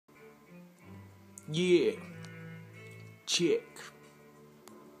Yeah, check.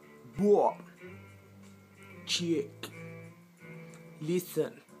 What? Check.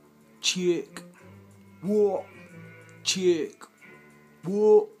 Listen. Check. What? Check.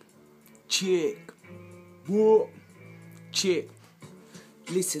 What? Check. What? Check.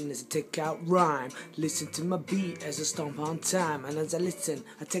 Listen as I take out rhyme. Listen to my beat as I stomp on time. And as I listen,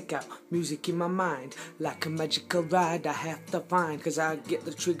 I take out music in my mind. Like a magical ride I have to find. Cause I get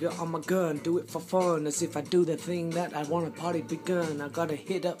the trigger on my gun. Do it for fun as if I do the thing that I want a party begun. I gotta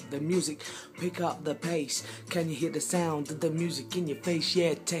hit up the music, pick up the pace. Can you hear the sound of the music in your face?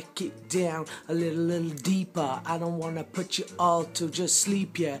 Yeah, take it down a little deeper. I don't wanna put you all to just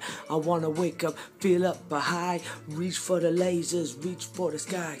sleep, yeah. I wanna wake up, feel up a high. Reach for the lasers, reach for the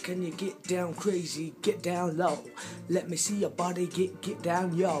sky. Can you get down crazy, get down low? Let me see your body get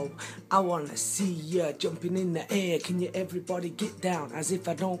down, yo. I wanna see ya jumping in the air. Can you everybody get down as if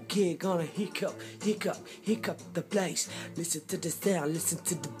I don't care? Gonna hiccup the place. Listen to the sound, listen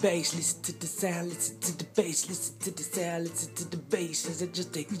to the bass. Listen to the sound, listen to the bass. Listen to the sound, listen to the bass. As I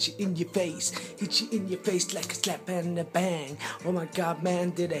just hit you in your face. Hit you in your face like a slap and a bang. Oh my god,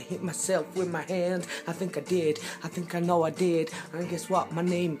 man, did I hit myself with my hand? I think I did, I think I know I did. And guess what? My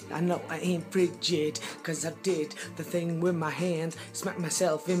name, I know I ain't frigid. Cause I did the thing with my hand. Smack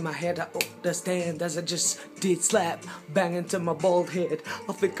myself in my head, I understand. As I just did slap, bang into my bald head.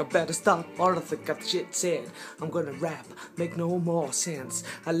 I think I better stop, or I think I've shit said. I'm gonna rap, make no more sense.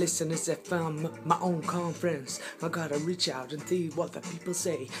 I listen as if I'm my own conference. I gotta reach out and see what the people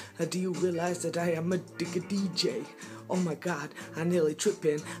say. Do you realize that I am a digger DJ? Oh my god, I nearly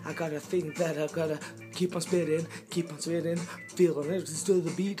tripping. I gotta think that I gotta keep on spitting, feeling it to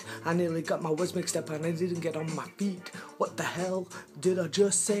the beat. I nearly got my words mixed up and I didn't get on my feet. What the hell did I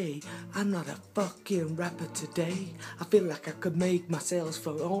just say? I'm not a fucking rapper today. I feel like I could make myself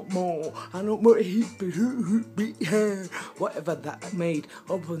for more. I know more whatever that made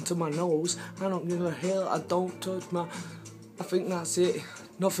up into my nose. I don't give a hell, I don't touch my... I think that's it.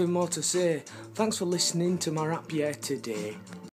 Nothing more to say. Thanks for listening to my rap today.